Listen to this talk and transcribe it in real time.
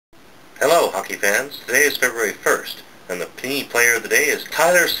Hello, hockey fans. Today is February 1st, and the Panini player of the day is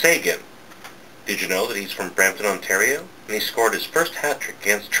Tyler Seguin. Did you know that he's from Brampton, Ontario? And he scored his first hat-trick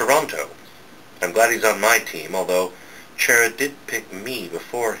against Toronto. I'm glad he's on my team, although Chera did pick me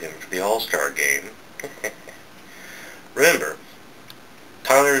before him for the All-Star game. Remember,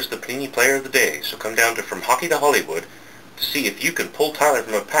 Tyler is the Panini player of the day, so come down to From Hockey to Hollywood to see if you can pull Tyler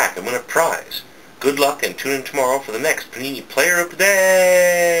from a pack and win a prize. Good luck, and tune in tomorrow for the next Panini Player of the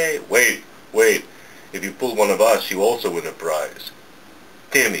Day! Wait. If you pull one of us, you also win a prize.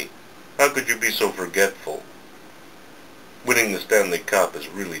 Timmy, how could you be so forgetful? Winning the Stanley Cup has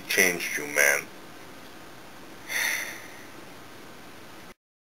really changed you, man.